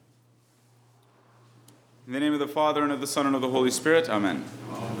In the name of the Father, and of the Son, and of the Holy Spirit. Amen.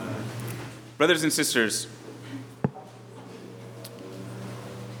 Amen. Brothers and sisters,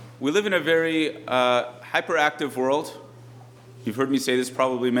 we live in a very hyperactive world. You've heard me say this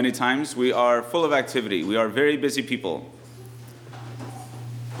probably many times. We are full of activity. We are very busy people.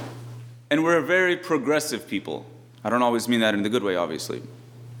 And we're a very progressive people. I don't always mean that in the good way, obviously.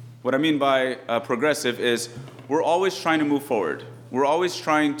 What I mean by progressive is we're always trying to move forward. We're always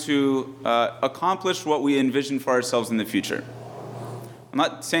trying to accomplish what we envision for ourselves in the future. I'm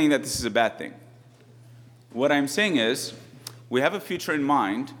not saying that this is a bad thing. What I'm saying is we have a future in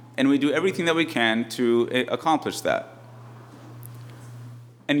mind, and we do everything that we can to accomplish that.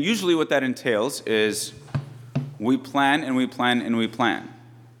 And usually what that entails is we plan and we plan and we plan.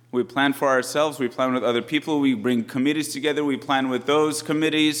 We plan for ourselves, we plan with other people, we bring committees together, we plan with those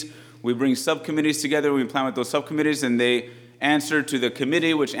committees, we bring subcommittees together, we plan with those subcommittees, and they answer to the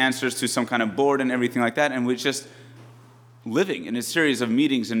committee, which answers to some kind of board and everything like that, and we're just living in a series of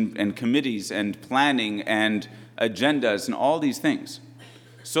meetings and committees and planning and agendas and all these things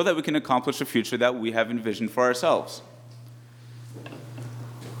so that we can accomplish a future that we have envisioned for ourselves.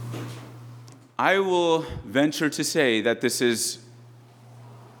 I will venture to say that this is,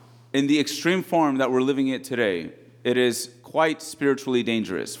 in the extreme form that we're living it today, it is quite spiritually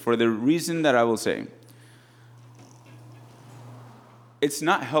dangerous for the reason that I will say. It's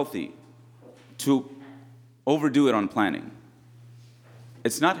not healthy to overdo it on planning.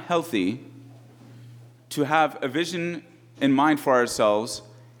 It's not healthy to have a vision in mind for ourselves,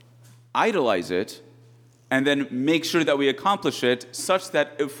 idolize it, and then make sure that we accomplish it such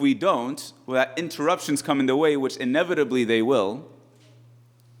that if we don't, well, that interruptions come in the way, which inevitably they will,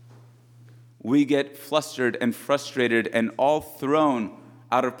 we get flustered and frustrated and all thrown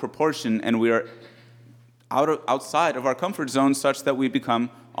out of proportion, and we are outside of our comfort zone such that we become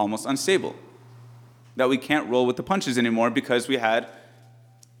almost unstable, that we can't roll with the punches anymore because we had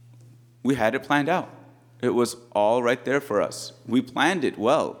it planned out. It was all right there for us. We planned it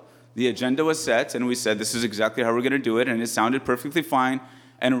well. The agenda was set, and we said this is exactly how we're going to do it, and it sounded perfectly fine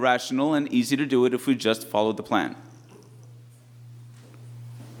and rational and easy to do it if we just followed the plan.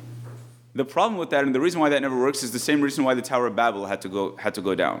 The problem with that, and the reason why that never works, is the same reason why the Tower of Babel had to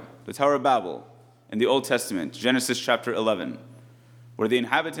go down. The Tower of Babel in the Old Testament, Genesis chapter 11, where the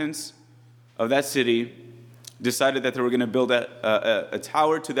inhabitants of that city decided that they were going to build a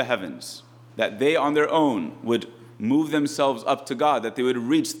tower to the heavens, that they on their own would move themselves up to God, that they would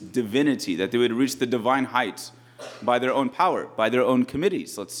reach divinity, that they would reach the divine heights by their own power, by their own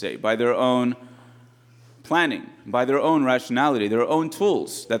committees, let's say, by their own planning, by their own rationality, their own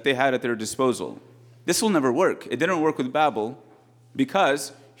tools that they had at their disposal. This will never work. It didn't work with Babel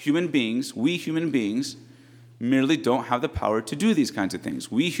because we human beings, merely don't have the power to do these kinds of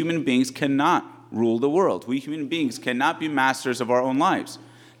things. We human beings cannot rule the world. We human beings cannot be masters of our own lives.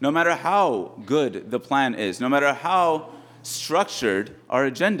 No matter how good the plan is, no matter how structured our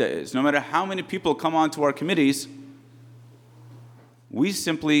agenda is, no matter how many people come onto our committees, we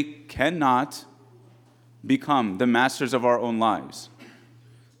simply cannot become the masters of our own lives.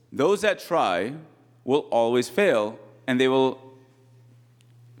 Those that try will always fail, and they will,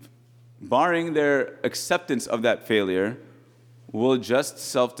 barring their acceptance of that failure, will just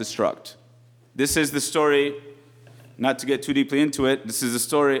self-destruct. This is the story, not to get too deeply into it, this is the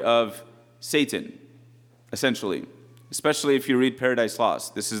story of Satan, essentially. Especially if you read Paradise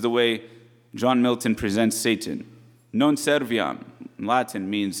Lost. This is the way John Milton presents Satan. Non serviam, in Latin,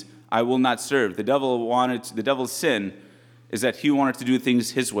 means I will not serve. The devil's sin is that he wanted to do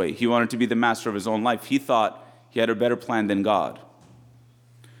things his way. He wanted to be the master of his own life. He thought he had a better plan than God.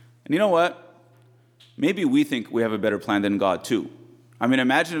 And you know what? Maybe we think we have a better plan than God too. I mean,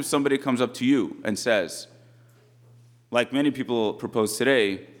 imagine if somebody comes up to you and says, like many people propose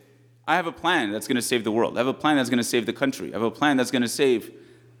today, I have a plan that's going to save the world. I have a plan that's going to save the country. I have a plan that's going to save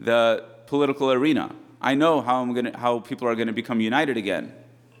the political arena. I know how people are going to become united again.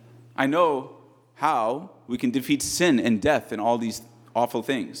 I know how we can defeat sin and death and all these awful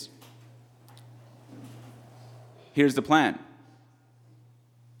things. Here's the plan.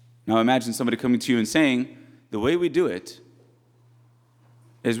 Now imagine somebody coming to you and saying, the way we do it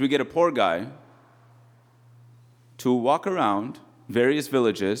is we get a poor guy to walk around various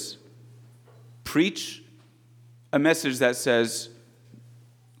villages, preach a message that says,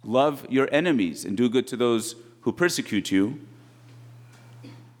 love your enemies and do good to those who persecute you.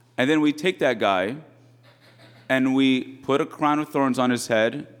 And then we take that guy and we put a crown of thorns on his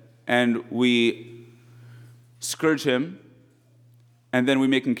head and we scourge him, and then we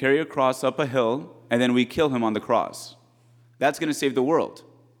make him carry a cross up a hill, and then we kill him on the cross. That's going to save the world.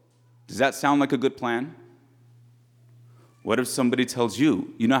 Does that sound like a good plan? What if somebody tells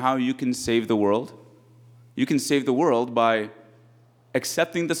you, you know how you can save the world? You can save the world by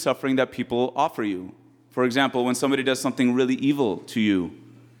accepting the suffering that people offer you. For example, when somebody does something really evil to you,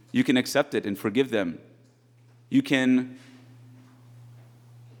 you can accept it and forgive them. You can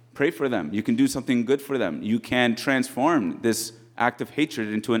pray for them. You can do something good for them. You can transform this act of hatred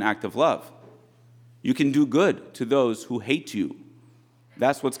into an act of love. You can do good to those who hate you.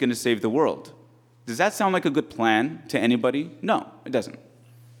 That's what's going to save the world. Does that sound like a good plan to anybody? No, it doesn't.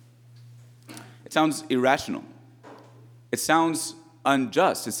 It sounds irrational. It sounds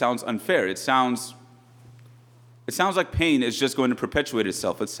unjust. It sounds unfair. It sounds like pain is just going to perpetuate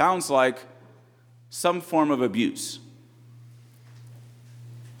itself. It sounds like some form of abuse.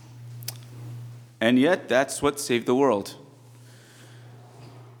 And yet, that's what saved the world.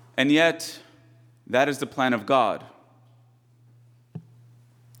 And yet, that is the plan of God.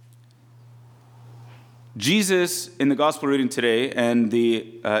 Jesus, in the gospel reading today, and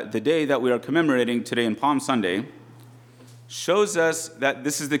the day that we are commemorating today in Palm Sunday, shows us that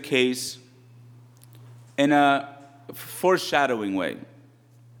this is the case in a foreshadowing way.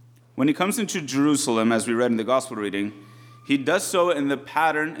 When he comes into Jerusalem, as we read in the gospel reading, he does so in the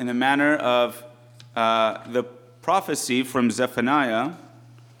pattern, in the manner of the prophecy from Zephaniah,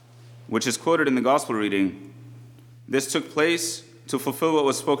 which is quoted in the gospel reading. This took place to fulfill what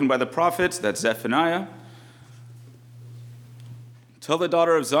was spoken by the prophets, that's Zephaniah. Tell the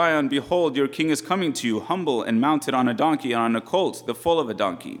daughter of Zion, behold, your king is coming to you, humble and mounted on a donkey and on a colt, the foal of a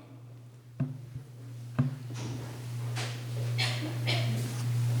donkey.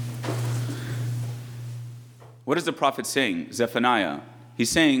 What is the prophet saying, Zephaniah?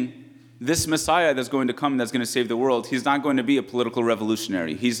 He's saying, this Messiah that's going to come, that's going to save the world, he's not going to be a political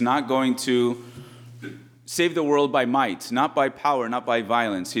revolutionary. He's not going to save the world by might, not by power, not by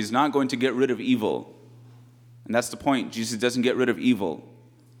violence. He's not going to get rid of evil. And that's the point. Jesus doesn't get rid of evil.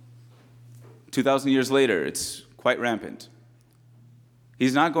 2,000 years later, it's quite rampant.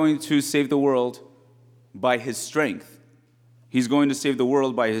 He's not going to save the world by his strength. He's going to save the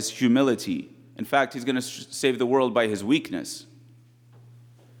world by his humility. In fact, he's going to save the world by his weakness.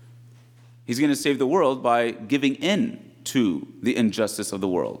 He's going to save the world by giving in to the injustice of the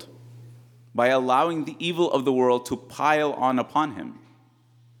world, by allowing the evil of the world to pile on upon him.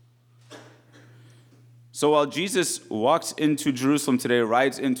 So while Jesus walks into Jerusalem today,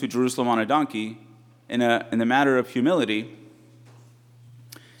 rides into Jerusalem on a donkey, in the matter of humility,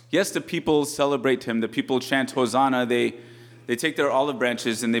 yes, the people celebrate him. The people chant Hosanna. They take their olive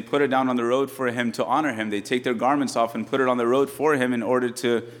branches and they put it down on the road for him to honor him. They take their garments off and put it on the road for him in order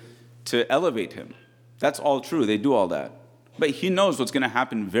to elevate him. That's all true. They do all that. But he knows what's going to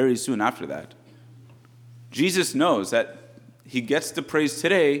happen very soon after that. Jesus knows that he gets the praise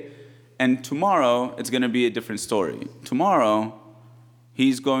today, and tomorrow it's going to be a different story. Tomorrow,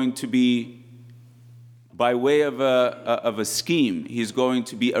 he's going to be, by way of a scheme, he's going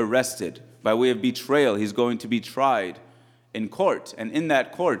to be arrested. By way of betrayal, he's going to be tried in court. And in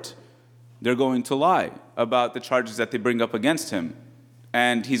that court, they're going to lie about the charges that they bring up against him.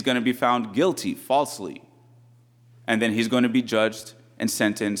 And he's going to be found guilty falsely. And then he's going to be judged and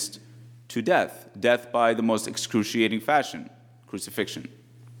sentenced to death. Death by the most excruciating fashion, crucifixion.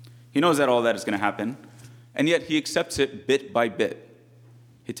 He knows that all that is going to happen, and yet he accepts it bit by bit.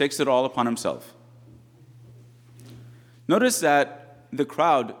 He takes it all upon himself. Notice that the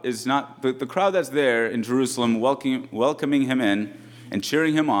crowd is not, the crowd that's there in Jerusalem welcoming him in and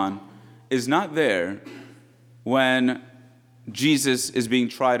cheering him on is not there when Jesus is being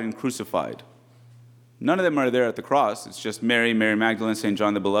tried and crucified. None of them are there at the cross. It's just Mary, Mary Magdalene, St.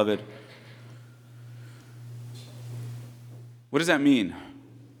 John the Beloved. What does that mean?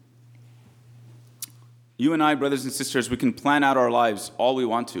 You and I, brothers and sisters, we can plan out our lives all we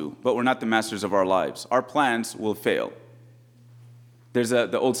want to, but we're not the masters of our lives. Our plans will fail. There's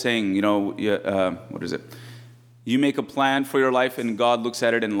the old saying, what is it? You make a plan for your life and God looks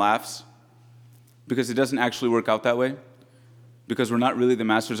at it and laughs, because it doesn't actually work out that way, because we're not really the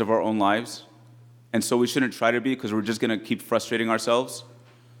masters of our own lives. And so we shouldn't try to be, because we're just going to keep frustrating ourselves.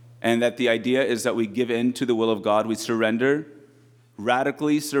 And that the idea is that we give in to the will of God. We surrender,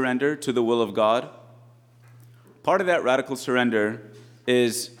 radically surrender to the will of God. Part of that radical surrender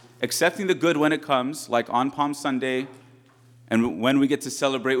is accepting the good when it comes, like on Palm Sunday, and when we get to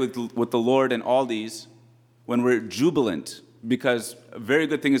celebrate with the Lord and all these, when we're jubilant, because a very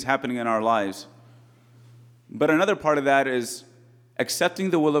good thing is happening in our lives. But another part of that is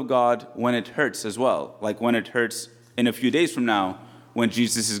accepting the will of God when it hurts as well, like when it hurts in a few days from now, when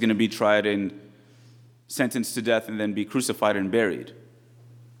Jesus is going to be tried and sentenced to death and then be crucified and buried.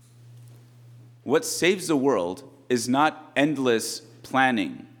 What saves the world is not endless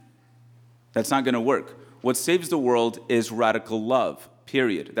planning. That's not going to work. What saves the world is radical love,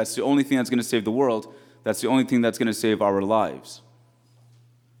 period. That's the only thing that's going to save the world. That's the only thing that's going to save our lives.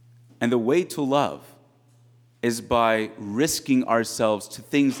 And the way to love is by risking ourselves to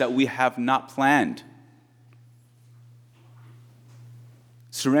things that we have not planned.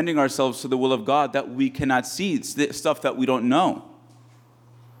 Surrendering ourselves to the will of God that we cannot see. It's the stuff that we don't know.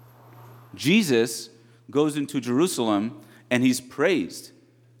 Jesus goes into Jerusalem and he's praised,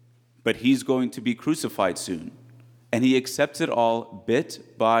 but he's going to be crucified soon. And he accepts it all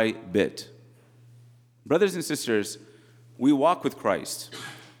bit by bit. Brothers and sisters, we walk with Christ.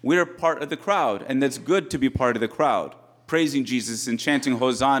 We're part of the crowd, and that's good to be part of the crowd, praising Jesus and chanting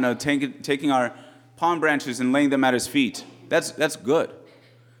Hosanna, taking our palm branches and laying them at his feet. That's good.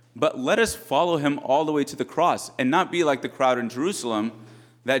 But let us follow him all the way to the cross and not be like the crowd in Jerusalem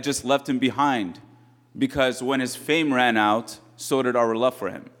that just left him behind, because when his fame ran out, so did our love for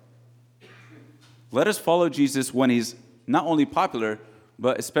him. Let us follow Jesus when he's not only popular,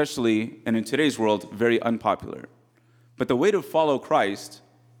 but especially, and in today's world, very unpopular. But the way to follow Christ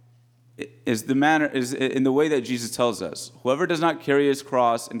is in the way that Jesus tells us. Whoever does not carry his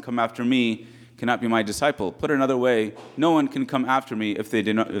cross and come after me cannot be my disciple. Put another way, no one can come after me if they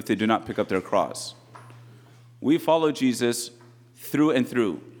do not pick up their cross. We follow Jesus through and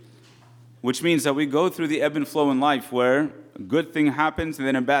through, which means that we go through the ebb and flow in life where a good thing happens and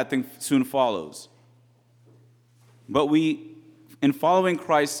then a bad thing soon follows. But we, in following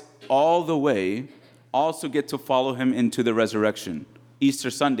Christ all the way, also get to follow him into the resurrection,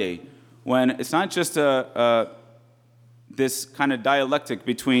 Easter Sunday, when it's not just this kind of dialectic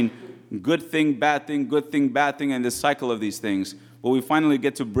between good thing, bad thing, good thing, bad thing, and this cycle of these things, but we finally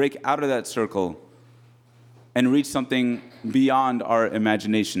get to break out of that circle and reach something beyond our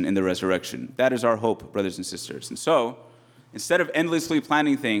imagination in the resurrection. That is our hope, brothers and sisters. And so, instead of endlessly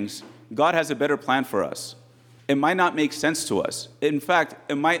planning things, God has a better plan for us. It might not make sense to us. In fact,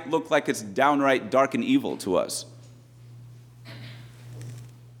 it might look like it's downright dark and evil to us.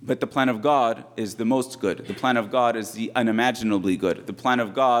 But the plan of God is the most good. The plan of God is the unimaginably good. The plan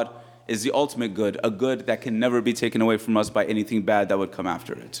of God is the ultimate good, a good that can never be taken away from us by anything bad that would come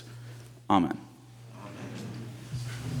after it. Amen.